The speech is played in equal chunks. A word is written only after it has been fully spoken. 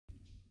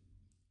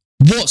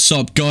What's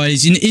up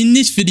guys, and in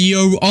this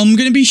video I'm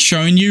going to be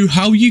showing you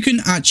how you can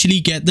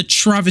actually get the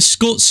Travis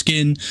Scott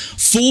skin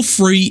for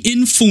free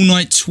in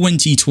Fortnite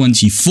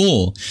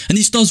 2024, and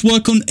this does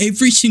work on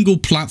every single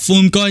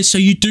platform guys, so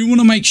you do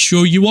want to make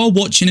sure you are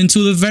watching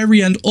until the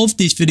very end of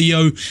this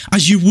video,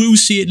 as you will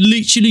see it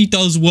literally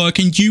does work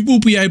and you will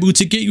be able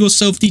to get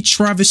yourself the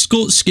Travis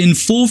Scott skin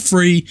for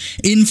free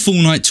in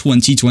Fortnite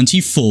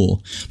 2024.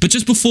 But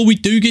just before we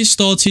do get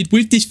started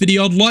with this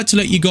video, I'd like to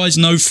let you guys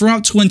know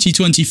throughout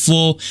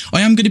 2024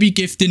 I am going to be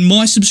gifting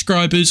my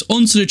subscribers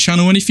onto the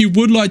channel, and if you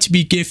would like to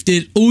be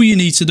gifted, all you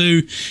need to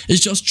do is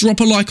just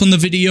drop a like on the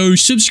video,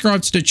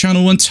 subscribe to the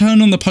channel and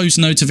turn on the post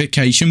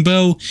notification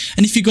bell.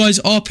 And if you guys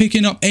are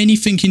picking up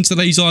anything in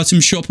today's item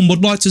shop and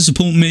would like to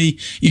support me,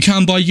 you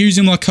can by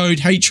using my code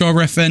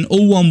HRFN,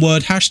 all one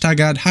word,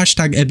 hashtag ad,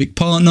 hashtag epic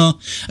partner,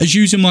 as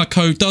using my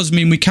code does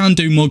mean we can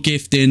do more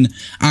gifting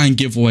and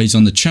giveaways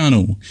on the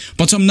channel.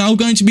 But I'm now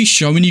going to be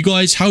showing you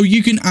guys how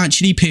you can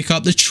actually pick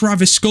up the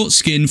Travis Scott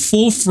skin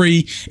for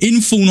free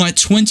in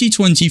Fortnite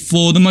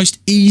 2024, the most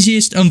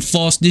easiest and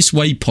fastest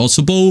way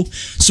possible.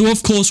 So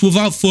of course,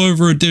 without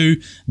further ado,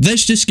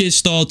 let's just get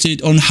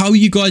started on how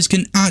you guys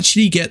can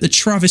actually get the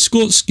Travis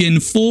Scott skin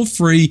for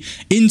free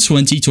in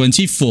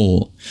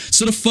 2024.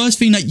 So the first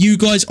thing that you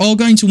guys are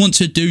going to want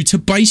to do to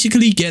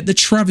basically get the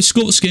Travis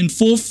Scott skin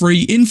for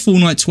free in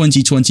Fortnite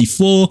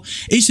 2024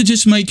 is to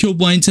just make your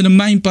way into the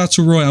main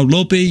Battle Royale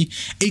lobby,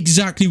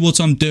 exactly what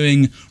I'm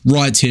doing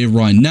right here,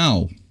 right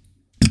now.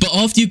 But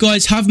after you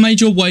guys have made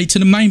your way to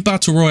the main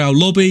Battle Royale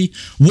lobby,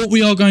 what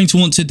we are going to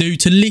want to do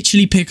to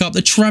literally pick up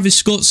the Travis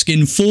Scott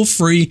skin for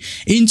free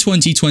in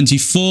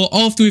 2024,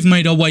 after we've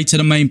made our way to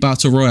the main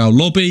Battle Royale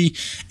lobby,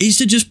 is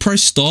to just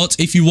press start.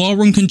 If you are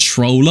on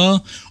controller,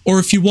 or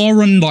if you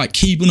are on like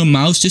keyboard and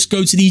mouse, just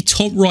go to the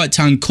top right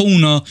hand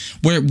corner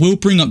where it will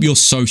bring up your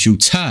social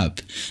tab.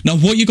 Now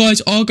what you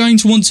guys are going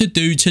to want to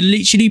do to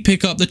literally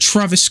pick up the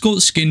Travis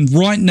Scott skin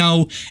right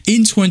now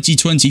in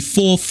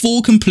 2024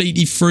 for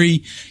completely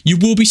free, you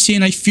will be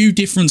seeing a few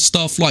different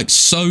stuff like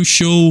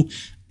social,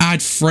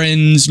 add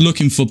friends,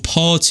 looking for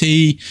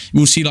party,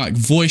 you'll see like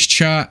voice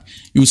chat,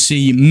 you'll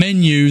see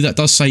menu that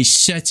does say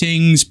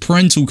settings,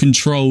 parental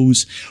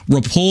controls,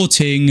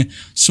 reporting,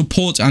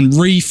 support and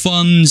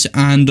refunds,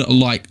 and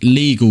like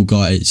legal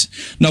guys.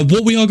 Now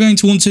what we are going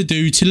to want to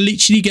do to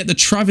literally get the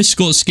Travis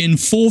Scott skin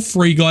for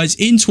free guys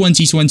in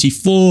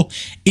 2024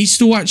 is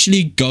to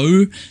actually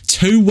go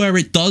to where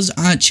it does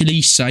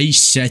actually say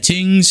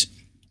settings.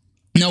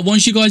 Now,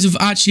 once you guys have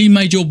actually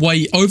made your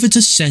way over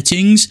to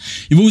settings,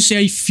 you will see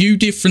a few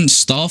different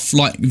stuff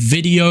like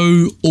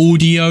video,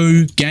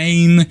 audio,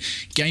 game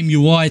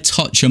UI,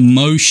 touch and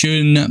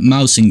motion,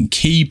 mouse and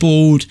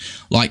keyboard,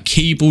 like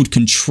keyboard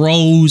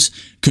controls,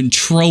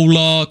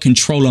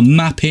 controller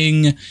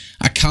mapping,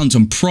 account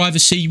and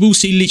privacy. You will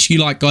see literally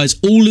like guys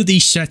all of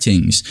these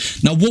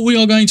settings. Now what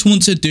we are going to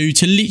want to do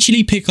to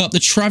literally pick up the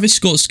Travis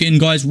Scott skin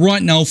guys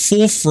right now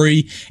for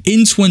free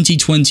in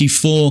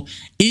 2024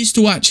 is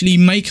to actually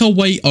make our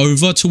way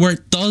over to where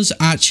it does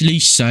actually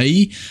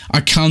say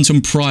account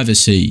and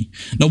privacy.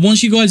 Now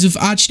once you guys have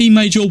actually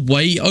made your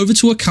way over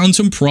to account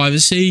and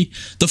privacy,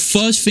 the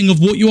first thing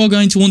of what you are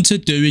going to want to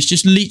do is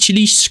just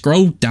literally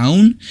scroll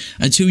down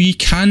until you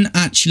can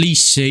actually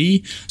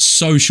see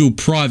social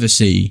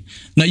privacy.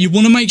 Now you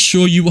want to make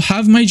sure you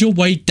have made your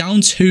way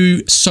down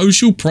to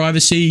social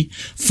privacy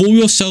for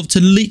yourself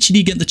to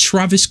literally get the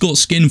Travis Scott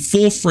skin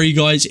for free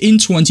guys in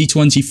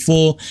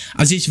 2024,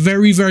 as it's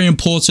very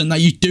important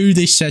that you do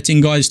this setting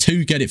guys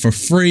to get it for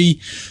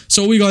free.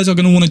 So all you guys are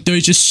going to want to do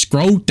is just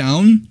scroll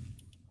down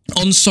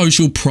on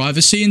social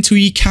privacy until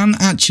you can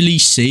actually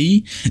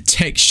see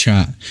text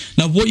chat.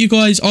 Now what you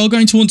guys are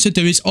going to want to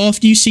do is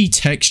after you see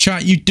text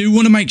chat, you do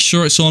want to make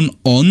sure it's on,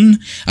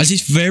 as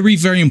it's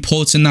very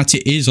important that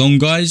it is on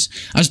guys,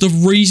 as the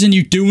reason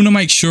you do want to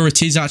make sure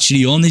it is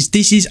actually on is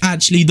this is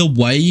actually the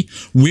way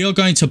we are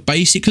going to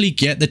basically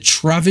get the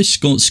Travis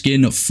Scott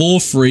skin for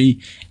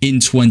free in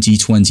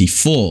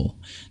 2024.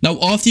 Now,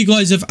 after you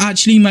guys have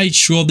actually made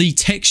sure the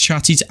text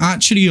chat is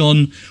actually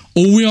on,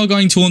 all we are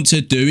going to want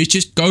to do is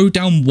just go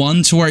down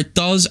one to where it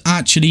does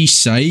actually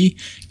say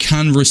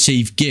can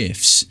receive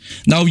gifts.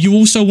 Now, you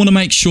also want to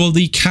make sure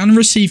the can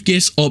receive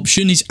gifts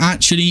option is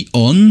actually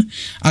on,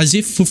 as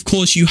if, of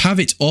course, you have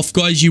it off,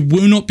 guys, you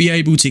will not be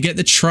able to get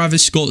the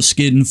Travis Scott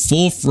skin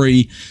for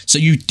free, so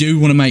you do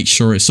want to make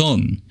sure it's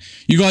on.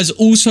 You guys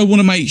also want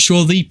to make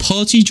sure the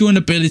party join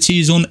ability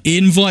is on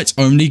invite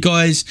only,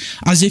 guys,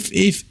 as if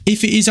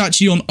it is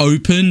actually on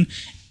open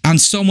and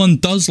someone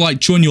does like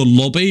join your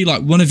lobby,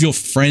 like one of your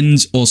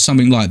friends or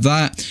something like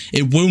that,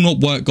 it will not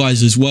work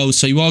guys as well.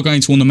 So you are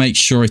going to want to make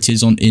sure it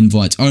is on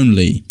invite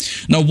only.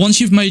 Now once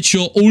you've made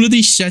sure all of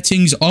these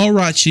settings are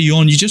actually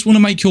on, you just want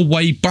to make your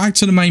way back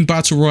to the main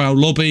Battle Royale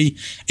lobby,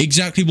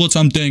 exactly what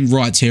I'm doing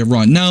right here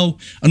right now.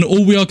 And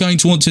all we are going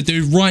to want to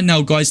do right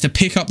now guys to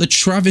pick up the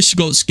Travis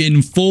Scott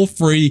skin for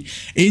free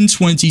in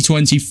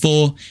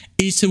 2024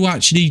 is to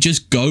actually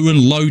just go and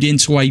load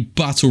into a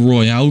Battle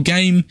Royale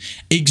game,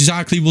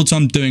 exactly what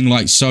I'm doing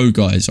like so,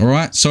 guys. All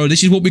right, so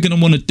this is what we're going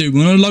to want to do.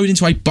 We're going to load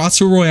into a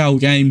Battle Royale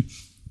game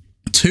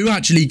to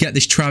actually get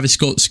this Travis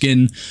Scott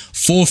skin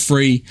for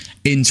free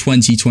in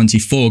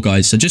 2024,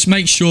 guys. So just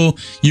make sure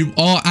you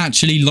are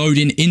actually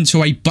loading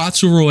into a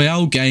battle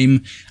royale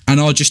game and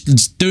are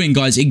just doing,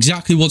 guys,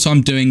 exactly what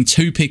I'm doing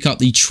to pick up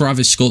the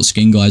Travis Scott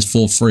skin, guys,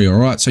 for free. All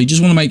right, so you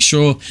just want to make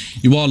sure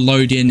you are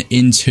loading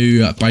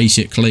into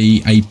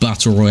basically a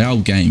battle royale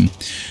game.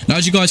 Now,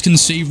 as you guys can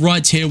see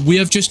right here, we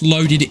have just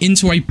loaded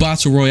into a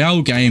battle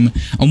royale game,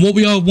 and what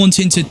we are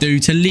wanting to do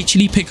to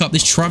literally pick up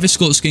this Travis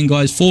Scott skin,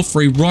 guys, for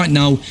free right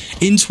now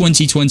in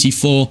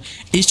 2024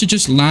 is to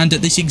just land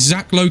at this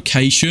exact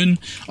location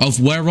of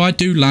where I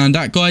do land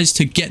at, guys,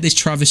 to get this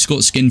Travis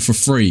Scott skin for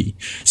free.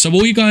 So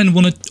all you guys are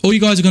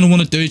going to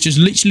want to do is just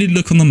literally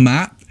look on the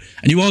map,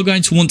 and you are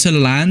going to want to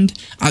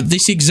land at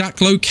this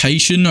exact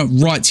location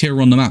right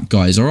here on the map,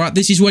 guys. All right,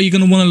 this is where you're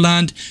going to want to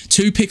land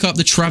to pick up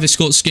the Travis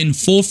Scott skin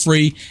for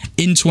free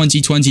in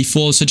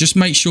 2024. So just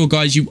make sure,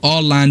 guys, you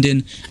are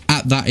landing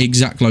at that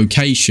exact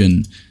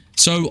location.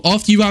 So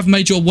after you have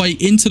made your way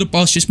into the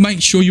bus, just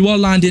make sure you are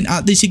landing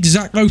at this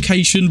exact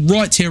location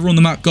right here on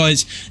the map,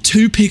 guys,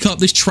 to pick up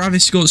this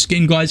Travis Scott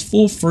skin, guys,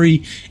 for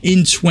free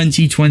in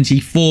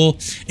 2024.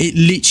 It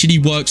literally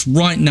works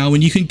right now,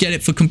 and you can get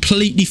it for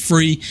completely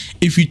free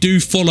if you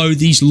do follow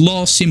these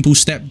last simple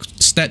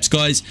steps,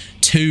 guys,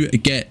 to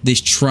get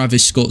this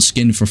Travis Scott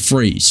skin for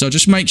free. So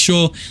just make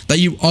sure that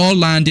you are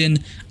landing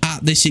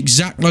at this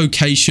exact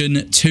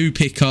location to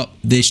pick up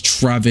this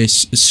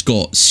Travis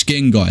Scott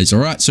skin, guys. All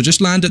right, so just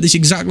land at this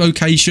exact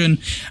location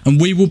and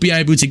we will be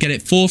able to get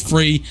it for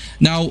free.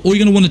 Now, all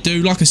you're going to want to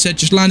do, like I said,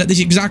 just land at this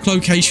exact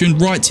location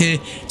right here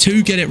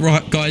to get it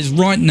right, guys,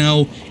 right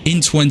now in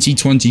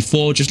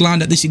 2024. Just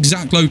land at this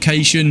exact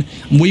location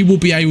and we will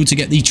be able to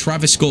get the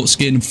Travis Scott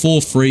skin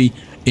for free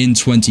in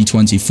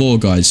 2024,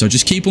 guys. So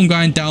just keep on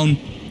going down,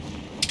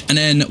 and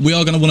then we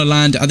are going to want to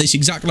land at this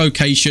exact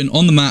location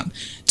on the map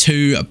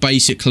to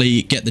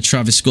basically get the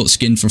Travis Scott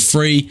skin for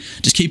free.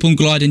 Just keep on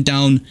gliding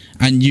down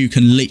and you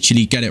can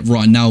literally get it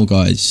right now,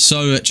 guys.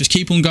 So just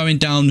keep on going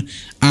down,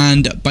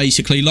 and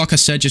basically, like I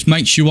said, just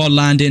make sure you are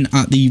landing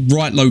at the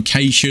right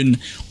location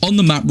on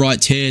the map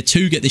right here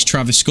to get this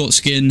Travis Scott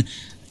skin.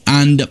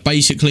 And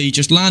basically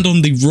just land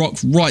on the rock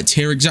right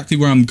here, exactly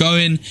where I'm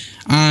going,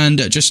 and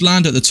just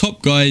land at the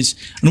top, guys.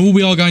 And all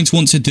we are going to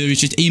want to do is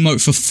just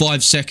emote for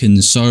 5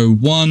 seconds. So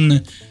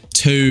 1,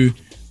 2,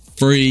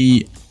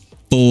 3,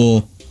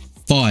 4,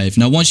 5.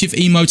 Now, once you've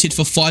emoted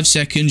for 5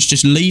 seconds,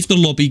 just leave the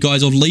lobby,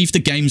 guys, or leave the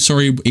game,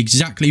 sorry,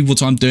 exactly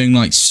what I'm doing,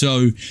 like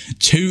so,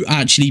 to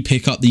actually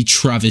pick up the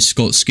Travis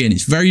Scott skin.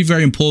 It's very,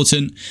 very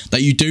important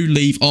that you do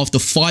leave after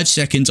 5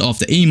 seconds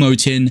after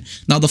emoting.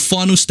 Now, the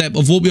final step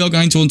of what we are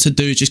going to want to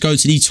do is just go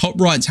to the top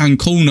right-hand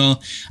corner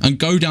and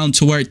go down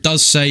to where it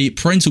does say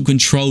parental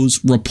controls,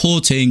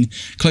 reporting.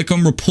 Click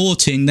on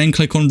reporting, then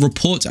click on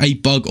report a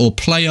bug or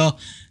player.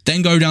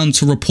 Then go down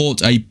to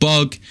report a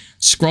bug,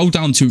 scroll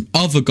down to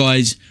other,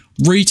 guys,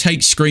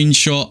 retake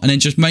screenshot, and then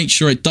just make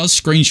sure it does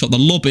screenshot the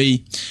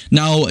lobby.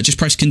 Now just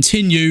press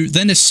continue,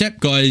 then accept,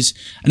 guys,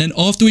 and then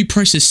after we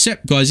press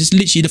accept, guys, it's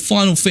literally the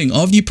final thing.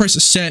 After you press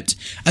accept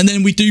and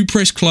then we do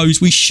press close,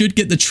 we should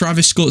get the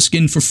Travis Scott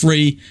skin for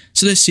free.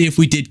 So let's see if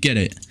we did get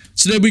it.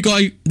 So there we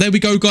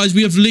go, guys.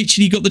 We have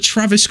literally got the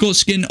Travis Scott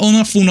skin on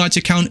our Fortnite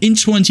account in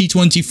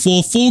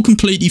 2024 for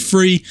completely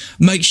free.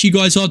 Make sure you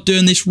guys are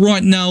doing this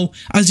right now,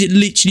 as it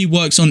literally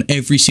works on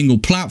every single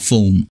platform.